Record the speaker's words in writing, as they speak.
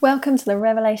Welcome to the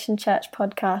Revelation Church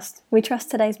podcast. We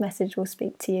trust today's message will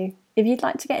speak to you. If you'd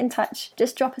like to get in touch,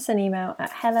 just drop us an email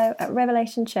at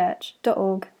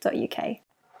hello@revelationchurch.org.uk.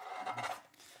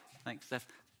 Thanks, Steph.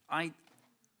 I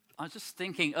was just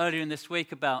thinking earlier in this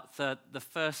week about the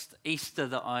first Easter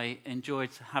that I enjoyed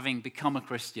having become a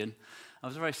Christian. It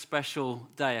was a very special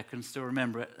day. I can still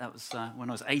remember it. That was when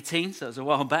I was 18, so it was a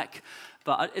while back.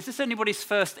 But is this anybody's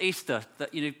first Easter?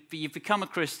 That you've become a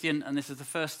Christian and this is the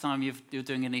first time you're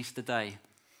doing an Easter day?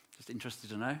 Just interested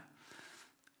to know.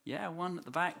 Yeah, one at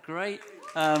the back. Great.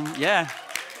 Yeah,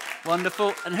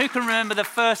 wonderful. And who can remember the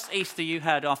first Easter you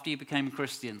had after you became a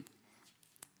Christian?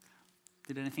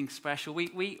 Did anything special?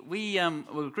 We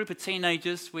were a group of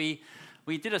teenagers. We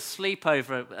did a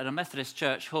sleepover at a Methodist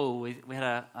church hall. We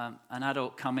had an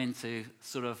adult come in to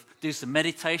sort of do some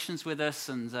meditations with us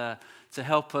and to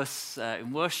help us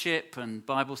in worship and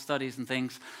Bible studies and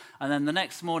things. And then the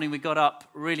next morning we got up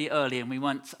really early and we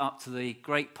went up to the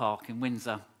Great Park in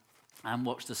Windsor and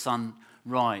watched the sun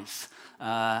rise,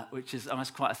 which is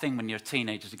almost quite a thing when you're a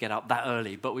teenager to get up that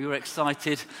early. But we were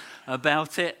excited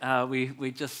about it. A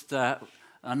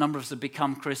number of us had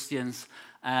become Christians.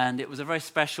 And it was a very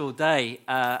special day,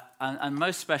 and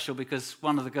most special because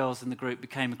one of the girls in the group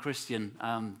became a Christian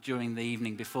during the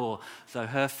evening before. So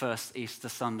her first Easter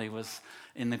Sunday was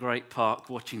in the Great Park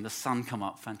watching the sun come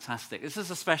up. Fantastic. This is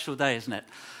a special day, isn't it?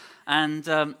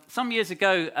 And some years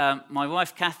ago, my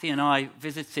wife Kathy and I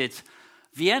visited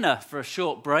Vienna for a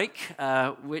short break,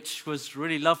 which was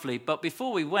really lovely. But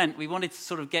before we went, we wanted to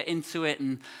sort of get into it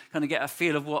and kind of get a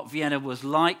feel of what Vienna was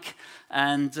like.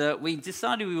 And we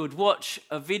decided we would watch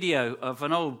a video of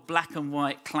an old black and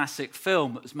white classic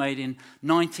film that was made in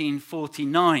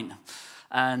 1949.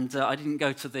 And I didn't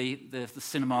go to the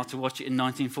cinema to watch it in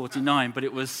 1949, but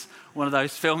it was one of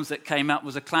those films that came out,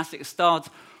 was a classic. It starred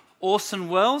Orson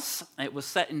Welles. It was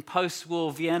set in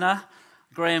post-war Vienna.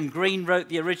 Graham Greene wrote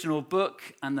the original book,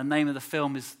 and the name of the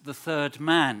film is The Third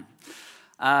Man.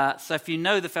 So if you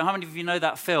know the film, how many of you know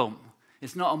that film?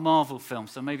 It's not a Marvel film,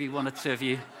 so maybe one or two of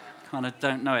you kind of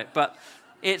don't know it. But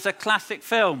it's a classic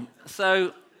film.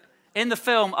 So in the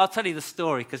film, I'll tell you the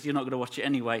story because you're not going to watch it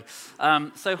anyway.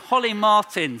 So Holly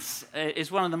Martins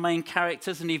is one of the main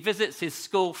characters, and he visits his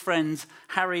school friend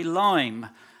Harry Lime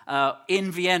in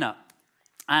Vienna.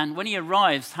 And when he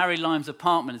arrives, Harry Lime's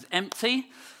apartment is empty.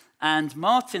 And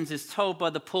Martins is told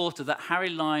by the porter that Harry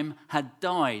Lime had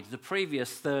died the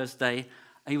previous Thursday.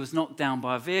 He was knocked down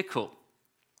by a vehicle.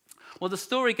 Well, the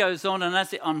story goes on, and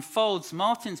as it unfolds,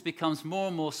 Martins becomes more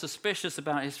and more suspicious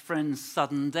about his friend's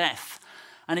sudden death,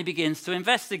 and he begins to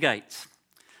investigate.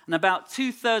 And about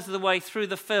 2/3 of the way through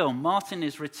the film, Martin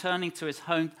is returning to his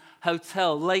home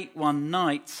hotel late one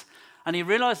night, and he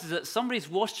realizes that somebody's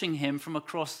watching him from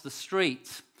across the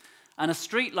street. And a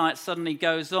street light suddenly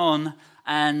goes on,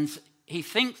 and he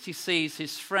thinks he sees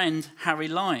his friend Harry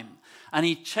Lime. And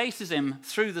he chases him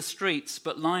through the streets,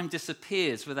 but Lime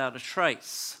disappears without a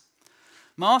trace.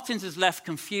 Martins is left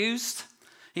confused.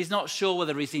 He's not sure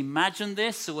whether he's imagined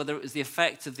this or whether it was the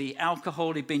effect of the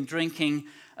alcohol he'd been drinking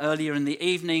earlier in the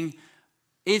evening.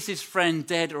 Is his friend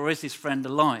dead or is his friend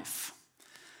alive?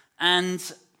 And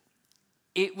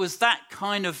it was that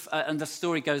kind of, and the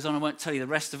story goes on, I won't tell you the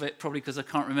rest of it, probably because I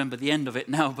can't remember the end of it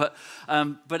now, but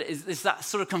it's that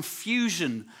sort of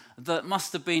confusion that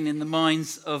must have been in the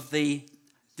minds of the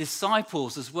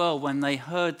disciples as well when they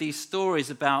heard these stories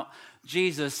about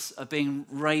Jesus being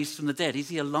raised from the dead. Is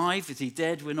he alive? Is he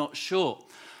dead? We're not sure.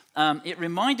 It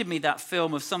reminded me, that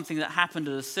film, of something that happened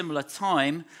at a similar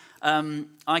time.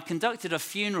 I conducted a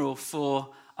funeral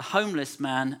for a homeless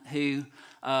man who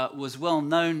was well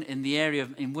known in the area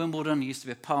in Wimbledon. He used to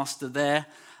be a pastor there.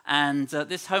 And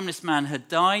this homeless man had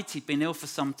died. He'd been ill for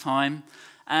some time.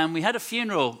 And we had a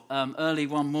funeral early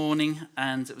one morning,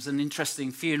 and it was an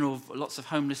interesting funeral. Lots of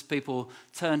homeless people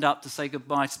turned up to say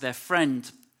goodbye to their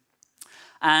friend.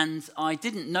 And I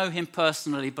didn't know him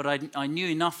personally, but I knew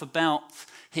enough about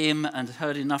him and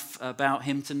heard enough about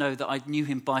him to know that I knew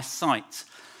him by sight.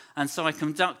 And so I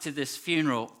conducted this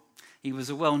funeral. He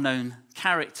was a well-known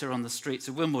character on the streets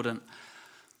of Wimbledon.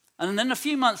 And then a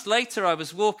few months later, I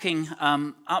was walking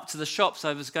up to the shops.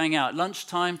 I was going out at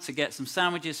lunchtime to get some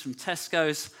sandwiches from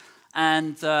Tesco's.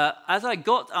 And as I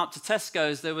got up to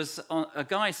Tesco's, there was a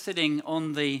guy sitting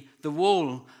on the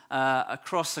wall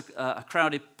across a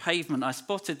crowded pavement. I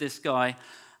spotted this guy,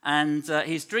 and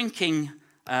he's drinking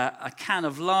a can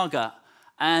of lager.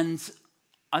 And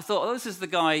I thought, oh, this is the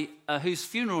guy whose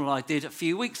funeral I did a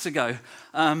few weeks ago.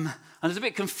 And I was a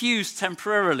bit confused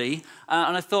temporarily.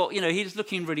 And I thought, he was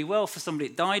looking really well for somebody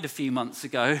that died a few months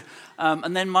ago.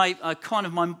 And then my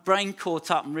brain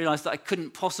caught up and realized that I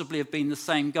couldn't possibly have been the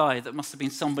same guy. That must have been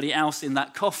somebody else in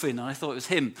that coffin. And I thought it was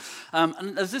him.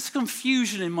 And there's this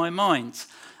confusion in my mind.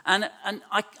 And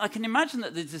I can imagine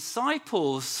that the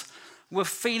disciples were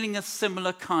feeling a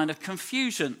similar kind of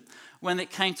confusion when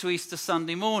it came to Easter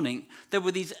Sunday morning. There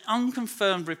were these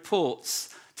unconfirmed reports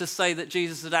to say that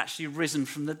Jesus had actually risen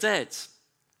from the dead.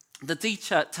 The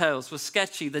details were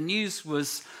sketchy. The news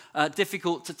was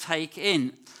difficult to take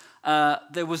in.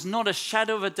 There was not a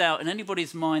shadow of a doubt in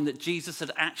anybody's mind that Jesus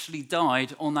had actually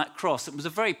died on that cross. It was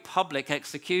a very public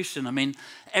execution. I mean,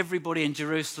 everybody in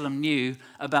Jerusalem knew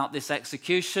about this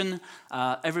execution.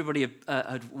 Everybody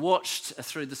had watched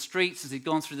through the streets as he'd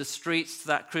gone through the streets to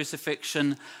that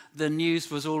crucifixion. The news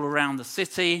was all around the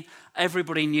city.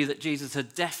 Everybody knew that Jesus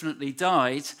had definitely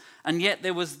died. And yet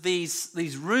there was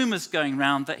these rumors going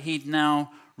around that he'd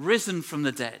now risen from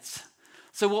the dead.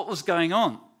 So what was going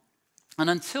on? And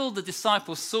until the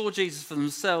disciples saw Jesus for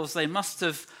themselves, they must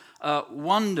have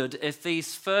wondered if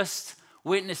these first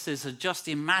witnesses had just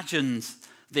imagined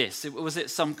this. Was it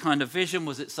some kind of vision?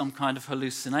 Was it some kind of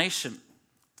hallucination?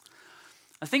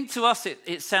 I think to us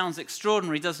it sounds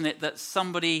extraordinary, doesn't it, that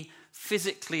somebody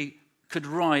physically could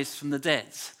rise from the dead.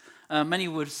 Many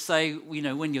would say,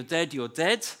 when you're dead, you're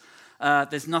dead.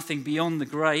 There's nothing beyond the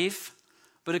grave.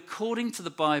 But according to the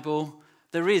Bible,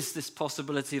 there is this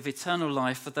possibility of eternal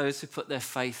life for those who put their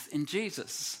faith in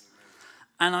Jesus.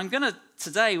 And I'm going to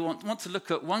today want to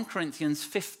look at 1 Corinthians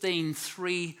 15,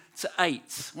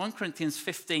 3-8. 1 Corinthians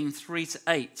 15,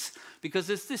 3-8, because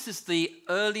this is the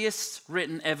earliest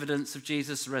written evidence of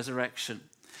Jesus' resurrection.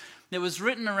 It was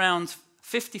written around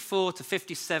 54 to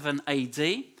 57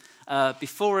 AD,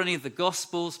 before any of the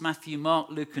Gospels, Matthew, Mark,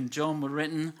 Luke, and John were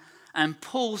written. And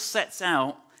Paul sets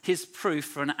out his proof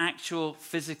for an actual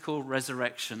physical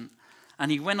resurrection. And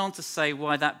he went on to say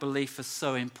why that belief is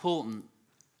so important.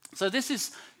 So this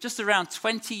is just around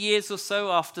 20 years or so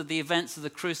after the events of the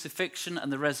crucifixion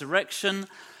and the resurrection,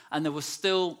 and there were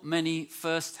still many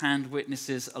first-hand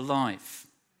witnesses alive.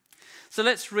 So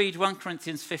let's read 1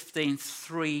 Corinthians 15,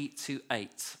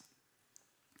 3-8.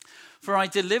 For I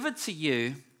delivered to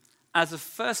you as of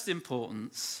first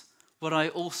importance what I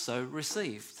also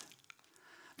received.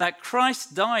 That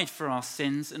Christ died for our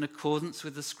sins in accordance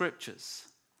with the Scriptures,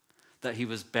 that he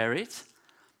was buried,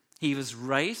 he was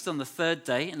raised on the third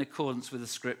day in accordance with the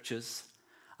Scriptures,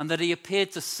 and that he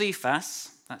appeared to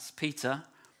Cephas, that's Peter,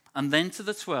 and then to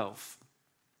the 12.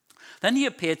 Then he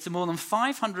appeared to more than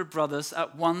 500 brothers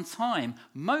at one time,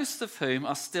 most of whom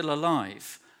are still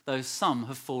alive, though some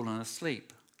have fallen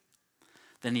asleep.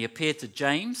 Then he appeared to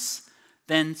James,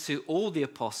 then to all the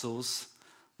apostles.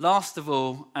 Last of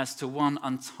all, as to one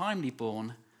untimely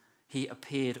born, he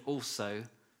appeared also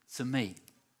to me.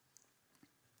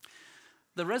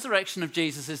 The resurrection of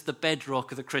Jesus is the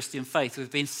bedrock of the Christian faith.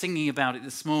 We've been singing about it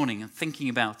this morning and thinking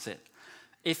about it.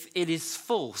 If it is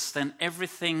false, then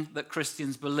everything that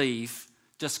Christians believe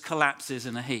just collapses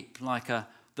in a heap, like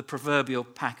the proverbial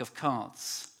pack of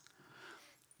cards.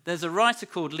 There's a writer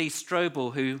called Lee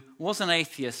Strobel who was an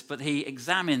atheist, but he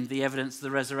examined the evidence of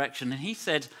the resurrection, and he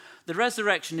said, the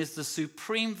resurrection is the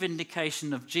supreme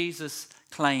vindication of Jesus'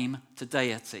 claim to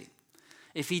deity.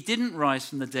 If he didn't rise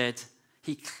from the dead,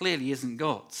 he clearly isn't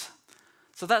God.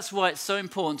 So that's why it's so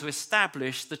important to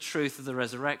establish the truth of the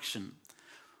resurrection.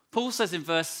 Paul says in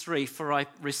verse 3, for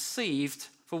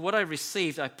what I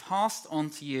received, I passed on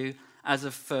to you as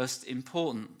of first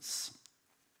importance.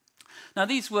 Now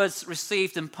these words,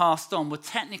 received and passed on, were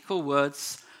technical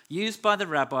words used by the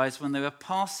rabbis when they were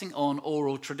passing on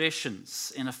oral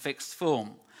traditions in a fixed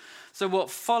form. So what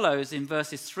follows in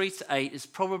verses 3-8 is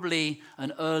probably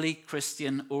an early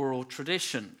Christian oral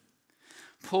tradition.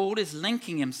 Paul is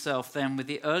linking himself then with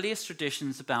the earliest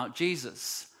traditions about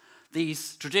Jesus,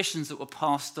 these traditions that were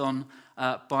passed on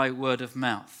by word of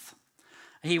mouth.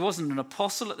 He wasn't an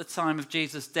apostle at the time of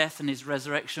Jesus' death and his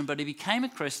resurrection, but he became a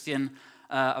Christian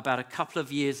about a couple of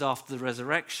years after the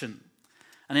resurrection.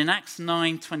 And in Acts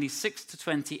 9,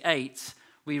 26-28,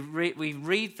 we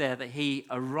read there that he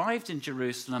arrived in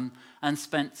Jerusalem and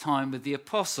spent time with the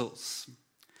apostles.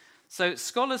 So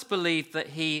scholars believe that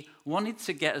he wanted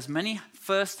to get as many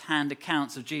first-hand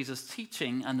accounts of Jesus'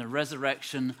 teaching and the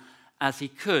resurrection as he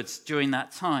could during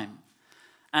that time.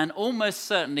 And almost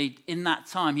certainly in that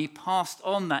time, he passed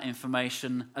on that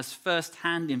information as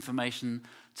first-hand information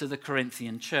to the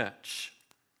Corinthian church.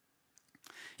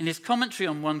 In his commentary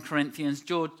on 1 Corinthians,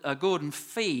 Gordon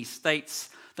Fee states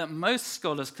that most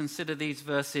scholars consider these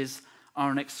verses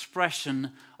are an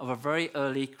expression of a very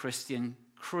early Christian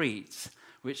creed,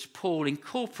 which Paul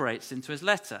incorporates into his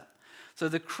letter. So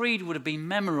the creed would have been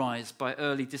memorized by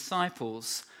early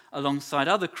disciples alongside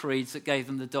other creeds that gave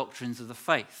them the doctrines of the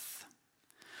faith.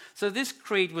 So this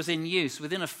creed was in use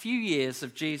within a few years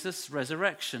of Jesus'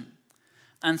 resurrection.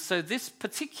 And so this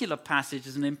particular passage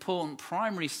is an important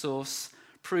primary source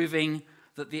proving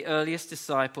that the earliest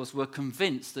disciples were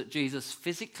convinced that Jesus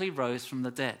physically rose from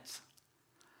the dead.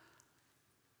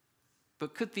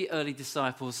 But could the early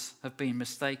disciples have been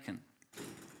mistaken?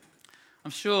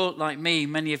 I'm sure, like me,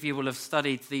 many of you will have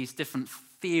studied these different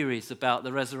theories about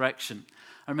the resurrection.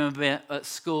 I remember at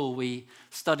school we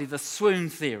studied the swoon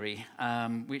theory,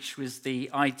 which was the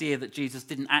idea that Jesus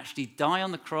didn't actually die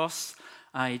on the cross.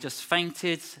 He just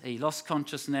fainted, he lost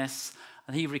consciousness,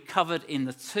 and he recovered in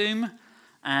the tomb.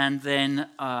 And then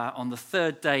on the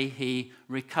third day, he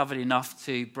recovered enough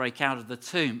to break out of the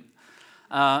tomb.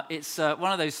 It's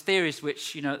one of those theories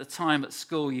which, at the time at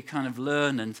school you kind of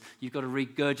learn and you've got to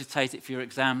regurgitate it for your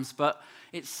exams. But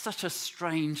it's such a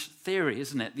strange theory,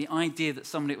 isn't it? The idea that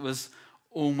somebody that was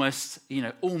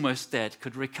almost dead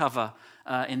could recover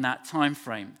in that time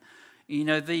frame.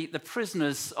 The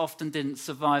prisoners often didn't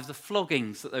survive the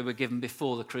floggings that they were given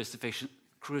before the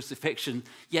crucifixion,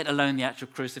 yet alone the actual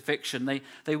crucifixion.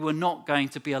 They were not going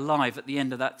to be alive at the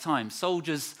end of that time.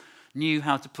 Soldiers knew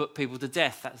how to put people to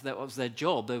death. That was their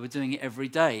job. They were doing it every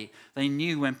day. They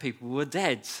knew when people were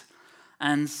dead.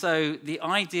 And so the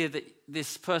idea that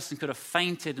this person could have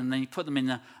fainted and then you put them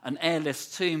in an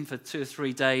airless tomb for 2 or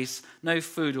 3 days, no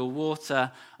food or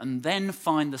water, and then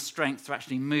find the strength to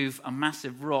actually move a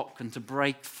massive rock and to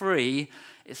break free,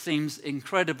 it seems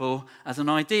incredible as an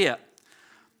idea.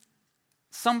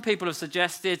 Some people have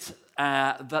suggested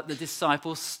that the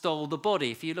disciples stole the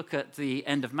body. If you look at the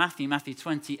end of Matthew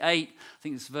 28, I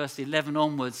think it's verse 11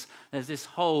 onwards, there's this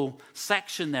whole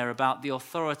section there about the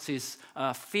authorities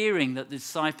fearing that the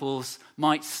disciples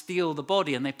might steal the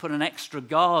body, and they put an extra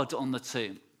guard on the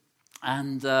tomb.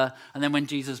 And then when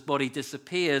Jesus' body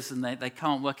disappears and they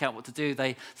can't work out what to do,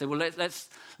 they say, well,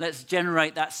 let's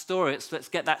generate that story. Let's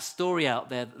get that story out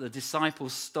there that the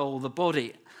disciples stole the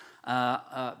body.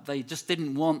 They just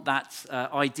didn't want that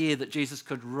idea that Jesus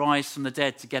could rise from the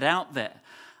dead to get out there.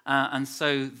 And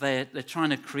so they're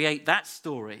trying to create that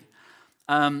story.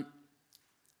 That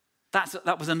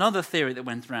was another theory that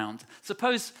went around.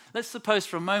 Let's suppose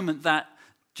for a moment that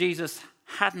Jesus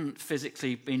hadn't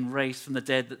physically been raised from the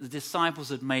dead, that the disciples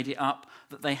had made it up,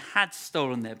 that they had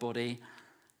stolen their body,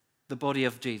 the body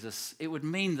of Jesus. It would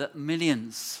mean that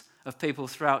millions of people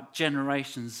throughout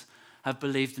generations have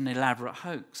believed an elaborate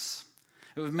hoax.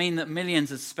 It would mean that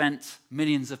millions had spent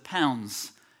millions of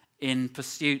pounds in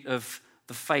pursuit of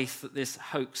the faith that this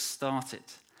hoax started.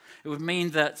 It would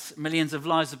mean that millions of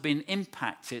lives have been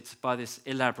impacted by this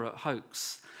elaborate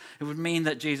hoax. It would mean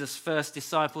that Jesus' first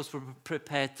disciples were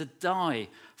prepared to die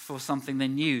for something they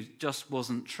knew just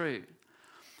wasn't true.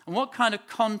 And what kind of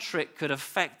con trick could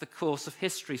affect the course of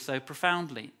history so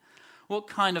profoundly? What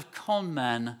kind of con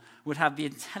man would have the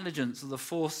intelligence or the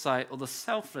foresight or the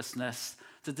selflessness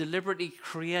to deliberately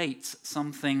create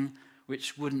something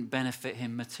which wouldn't benefit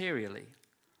him materially?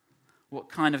 What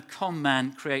kind of con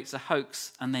man creates a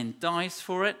hoax and then dies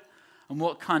for it? And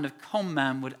what kind of con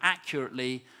man would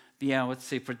accurately be able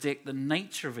to predict the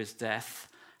nature of his death,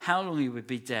 how long he would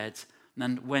be dead,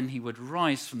 and when he would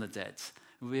rise from the dead?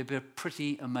 It would be a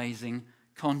pretty amazing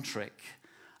con trick.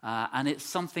 And it's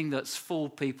something that's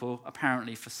fooled people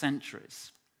apparently for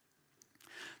centuries.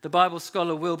 The Bible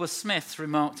scholar Wilbur Smith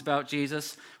remarked about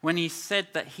Jesus when he said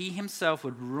that he himself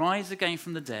would rise again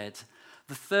from the dead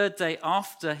the third day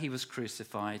after he was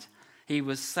crucified. He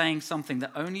was saying something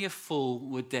that only a fool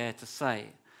would dare to say,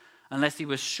 unless he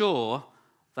was sure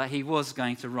that he was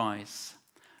going to rise.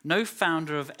 No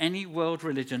founder of any world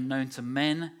religion known to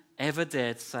men ever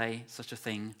dared say such a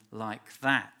thing like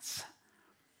that.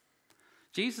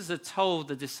 Jesus had told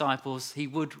the disciples he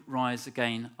would rise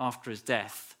again after his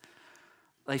death.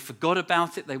 They forgot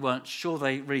about it. They weren't sure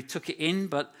they really took it in.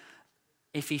 But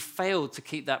if he failed to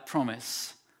keep that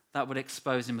promise, that would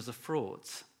expose him as a fraud.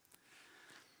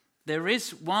 There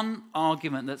is one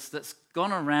argument that's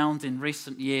gone around in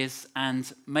recent years and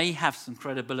may have some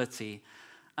credibility.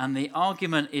 And the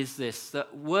argument is this,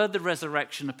 that were the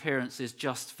resurrection appearances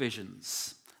just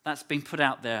visions? That's been put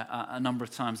out there a number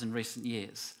of times in recent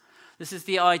years. This is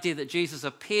the idea that Jesus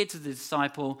appeared to the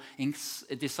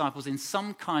disciples in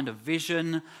some kind of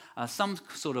vision, some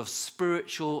sort of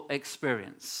spiritual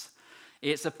experience.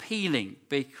 It's appealing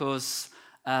because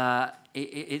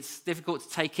It's difficult to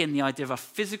take in the idea of a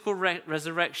physical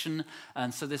resurrection,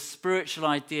 and so this spiritual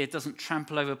idea doesn't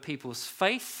trample over people's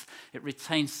faith. It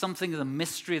retains something of the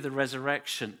mystery of the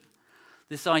resurrection.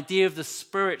 This idea of the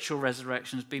spiritual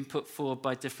resurrection has been put forward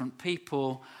by different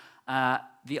people,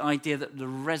 the idea that the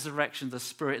resurrection of the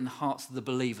Spirit in the hearts of the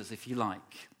believers, if you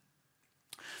like.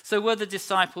 So were the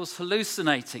disciples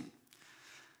hallucinating?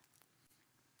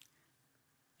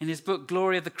 In his book,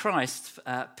 Glory of the Christ,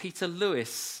 Peter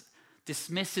Lewis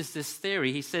dismisses this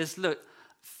theory. He says, look,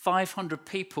 500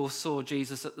 people saw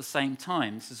Jesus at the same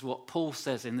time. This is what Paul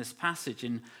says in this passage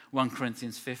in 1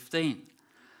 Corinthians 15.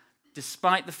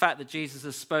 Despite the fact that Jesus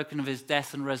has spoken of his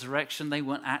death and resurrection, they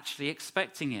weren't actually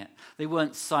expecting it. They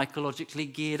weren't psychologically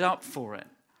geared up for it.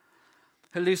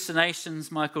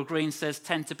 Hallucinations, Michael Green says,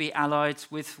 tend to be allied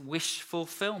with wish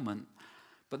fulfillment,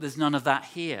 but there's none of that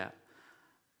here.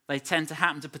 They tend to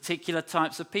happen to particular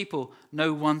types of people,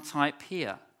 no one type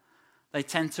here. They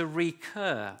tend to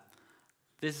recur.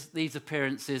 These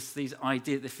appearances, these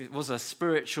ideas, if it was a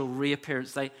spiritual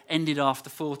reappearance, they ended after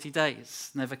 40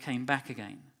 days, never came back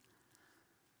again.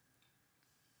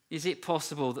 Is it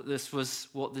possible that this was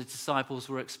what the disciples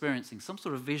were experiencing, some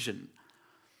sort of vision?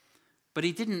 But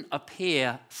he didn't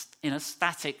appear in a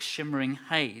static, shimmering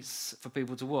haze for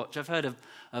people to watch. I've heard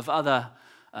of other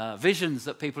visions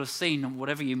that people have seen, and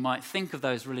whatever you might think of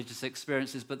those religious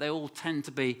experiences, but they all tend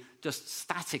to be just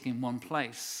static in one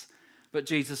place. But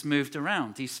Jesus moved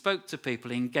around. He spoke to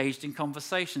people. He engaged in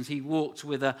conversations. He walked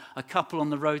with a couple on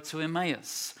the road to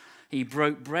Emmaus. He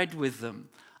broke bread with them.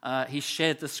 He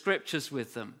shared the scriptures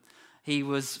with them. He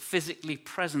was physically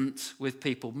present with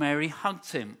people. Mary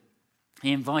hugged him.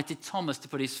 He invited Thomas to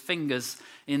put his fingers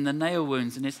in the nail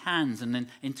wounds in his hands and then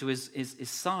into his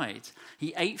side.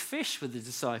 He ate fish with the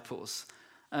disciples.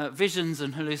 Visions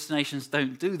and hallucinations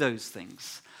don't do those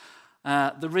things.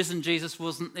 The risen Jesus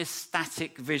wasn't this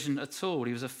static vision at all.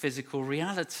 He was a physical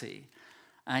reality.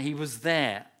 He was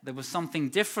there. There was something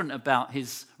different about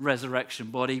his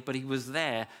resurrection body, but he was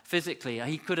there physically.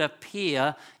 He could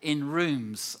appear in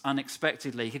rooms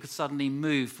unexpectedly. He could suddenly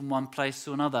move from one place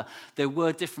to another. There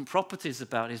were different properties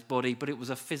about his body, but it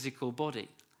was a physical body.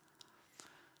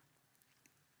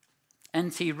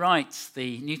 N.T. Wright,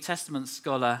 the New Testament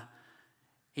scholar,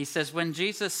 he says, when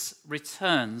Jesus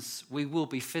returns, we will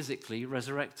be physically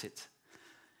resurrected.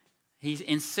 He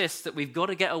insists that we've got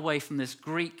to get away from this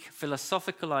Greek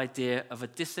philosophical idea of a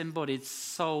disembodied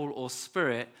soul or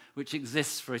spirit which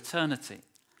exists for eternity.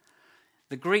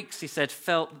 The Greeks, he said,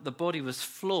 felt that the body was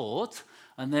flawed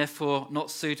and therefore not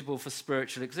suitable for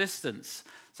spiritual existence.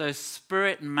 So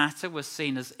spirit and matter were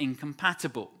seen as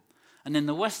incompatible. And in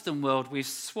the Western world, we've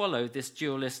swallowed this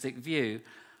dualistic view,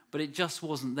 but it just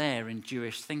wasn't there in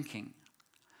Jewish thinking.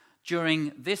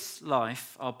 During this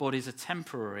life, our bodies are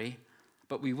temporary,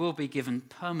 but we will be given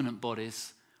permanent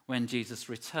bodies when Jesus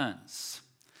returns.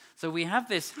 So we have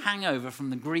this hangover from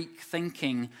the Greek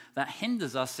thinking that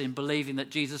hinders us in believing that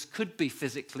Jesus could be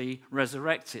physically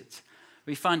resurrected.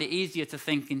 We find it easier to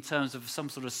think in terms of some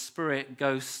sort of spirit,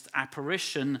 ghost,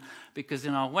 apparition, because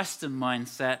in our Western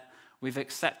mindset, we've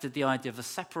accepted the idea of the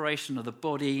separation of the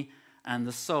body and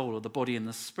the soul, or the body and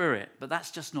the spirit. But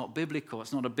that's just not biblical.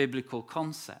 It's not a biblical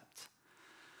concept.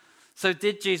 So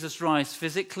did Jesus rise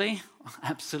physically?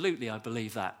 Absolutely, I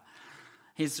believe that.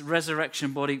 His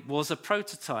resurrection body was a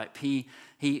prototype. He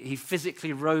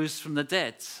physically rose from the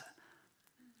dead.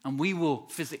 And we will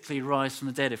physically rise from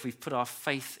the dead if we've put our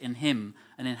faith in him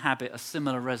and inhabit a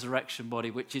similar resurrection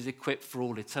body which is equipped for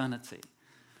all eternity.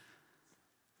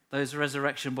 Those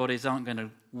resurrection bodies aren't going to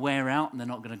wear out and they're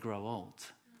not going to grow old.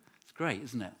 It's great,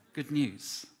 isn't it? Good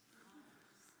news.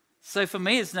 So for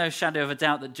me, there's no shadow of a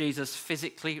doubt that Jesus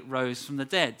physically rose from the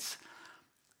dead.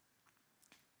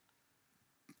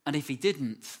 And if he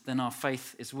didn't, then our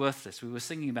faith is worthless. We were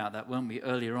singing about that, weren't we,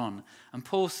 earlier on? And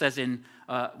Paul says in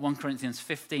 1 Corinthians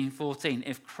 15:14,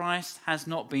 if Christ has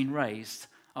not been raised,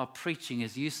 our preaching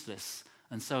is useless,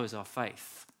 and so is our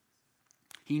faith.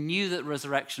 He knew that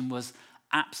resurrection was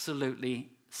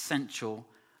absolutely central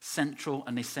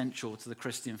and essential to the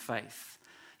Christian faith.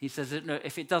 He says,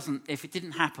 if it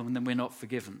didn't happen, then we're not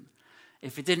forgiven.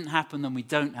 If it didn't happen, then we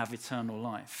don't have eternal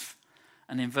life.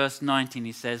 And in verse 19,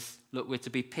 he says, look, we're to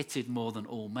be pitied more than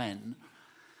all men.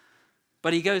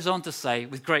 But he goes on to say,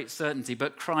 with great certainty,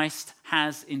 but Christ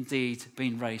has indeed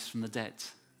been raised from the dead.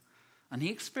 And he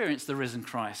experienced the risen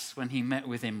Christ when he met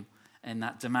with him in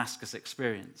that Damascus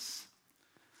experience.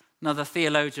 Another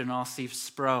theologian, R.C.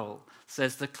 Sproul,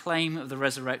 says the claim of the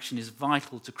resurrection is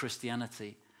vital to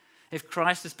Christianity. If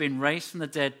Christ has been raised from the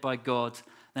dead by God,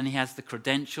 then he has the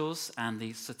credentials and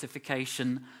the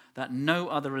certification that no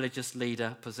other religious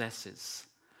leader possesses.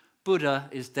 Buddha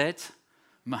is dead,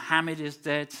 Muhammad is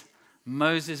dead,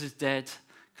 Moses is dead,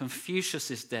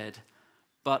 Confucius is dead,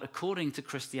 but according to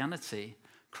Christianity,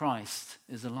 Christ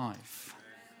is alive.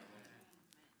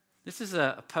 This is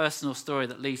a personal story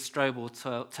that Lee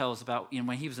Strobel tells about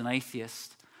when he was an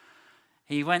atheist.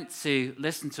 He went to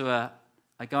listen to a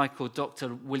guy called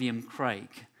Dr. William Craig.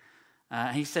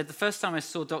 He said, the first time I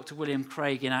saw Dr. William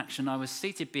Craig in action, I was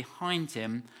seated behind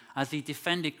him as he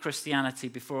defended Christianity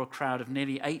before a crowd of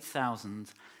nearly 8,000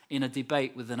 in a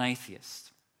debate with an atheist.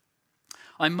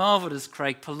 I marveled as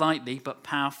Craig politely but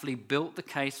powerfully built the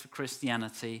case for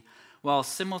Christianity while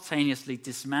simultaneously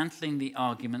dismantling the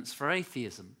arguments for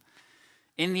atheism.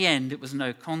 In the end, it was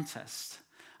no contest.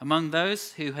 Among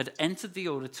those who had entered the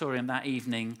auditorium that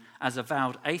evening as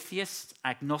avowed atheists,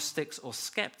 agnostics, or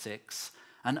skeptics,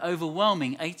 an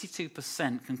overwhelming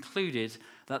 82% concluded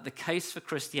that the case for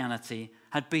Christianity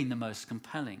had been the most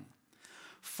compelling.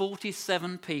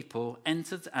 47 people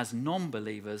entered as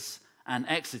non-believers and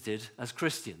exited as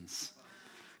Christians.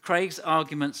 Craig's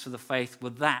arguments for the faith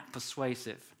were that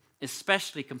persuasive,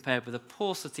 especially compared with the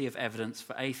paucity of evidence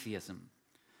for atheism.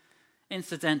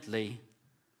 Incidentally,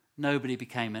 nobody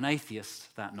became an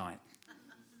atheist that night.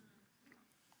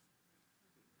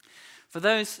 For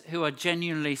those who are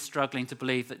genuinely struggling to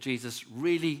believe that Jesus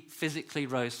really physically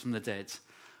rose from the dead,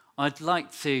 I'd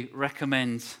like to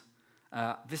recommend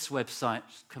this website,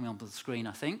 coming onto the screen,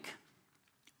 I think,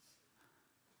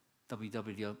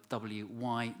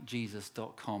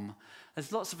 www.whyjesus.com.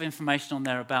 There's lots of information on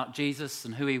there about Jesus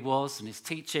and who he was and his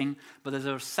teaching, but there's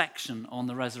a section on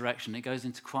the resurrection. It goes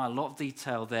into quite a lot of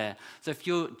detail there. So if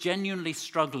you're genuinely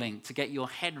struggling to get your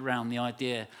head around the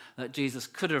idea that Jesus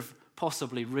could have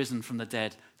possibly risen from the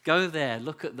dead, go there,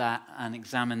 look at that, and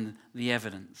examine the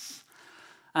evidence.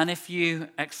 And if you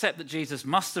accept that Jesus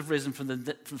must have risen from the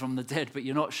dead, but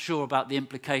you're not sure about the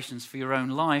implications for your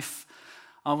own life,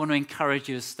 I want to encourage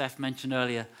you, as Steph mentioned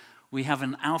earlier, we have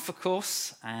an Alpha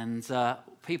course, and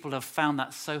people have found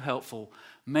that so helpful.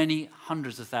 Many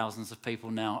hundreds of thousands of people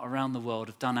now around the world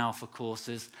have done Alpha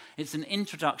courses. It's an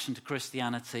introduction to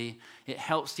Christianity. It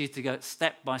helps you to go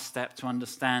step by step to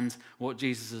understand what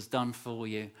Jesus has done for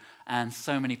you. And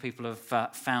so many people have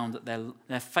found that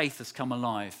their faith has come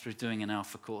alive through doing an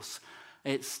Alpha course.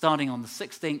 It's starting on the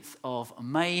 16th of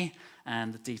May,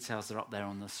 and the details are up there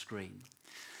on the screen.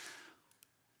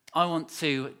 I want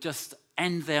to just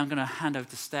end there. I'm going to hand over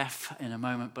to Steph in a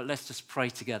moment, but let's just pray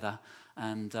together,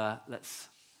 and let's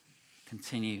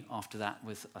continue after that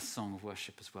with a song of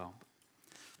worship as well.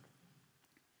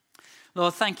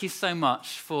 Lord, thank you so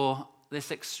much for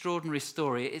this extraordinary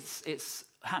story. It's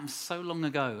happened so long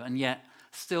ago, and yet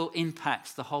still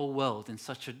impacts the whole world in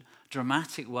such a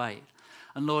dramatic way.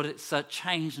 And Lord, it's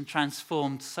changed and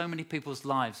transformed so many people's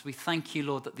lives. We thank you,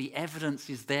 Lord, that the evidence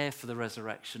is there for the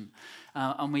resurrection.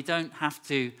 And we don't have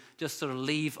to just sort of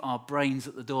leave our brains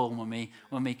at the door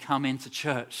when we come into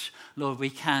church. Lord, we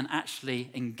can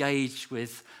actually engage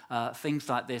with things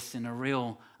like this in a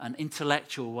real and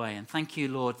intellectual way. And thank you,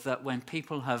 Lord, that when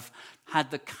people have had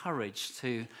the courage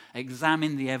to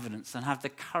examine the evidence and have the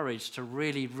courage to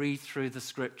really read through the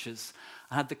scriptures,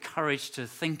 and had the courage to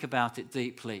think about it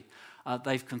deeply,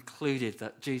 they've concluded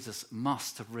that Jesus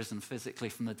must have risen physically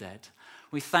from the dead.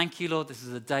 We thank you, Lord. This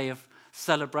is a day of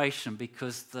celebration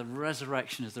because the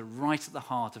resurrection is right at the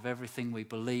heart of everything we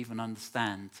believe and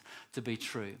understand to be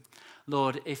true.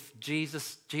 Lord, if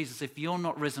Jesus, if you're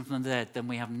not risen from the dead, then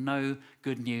we have no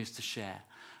good news to share.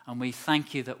 And we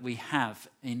thank you that we have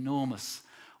enormous,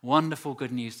 wonderful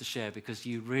good news to share because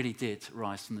you really did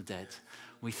rise from the dead.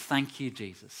 We thank you,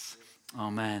 Jesus.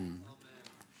 Amen.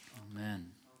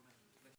 Amen.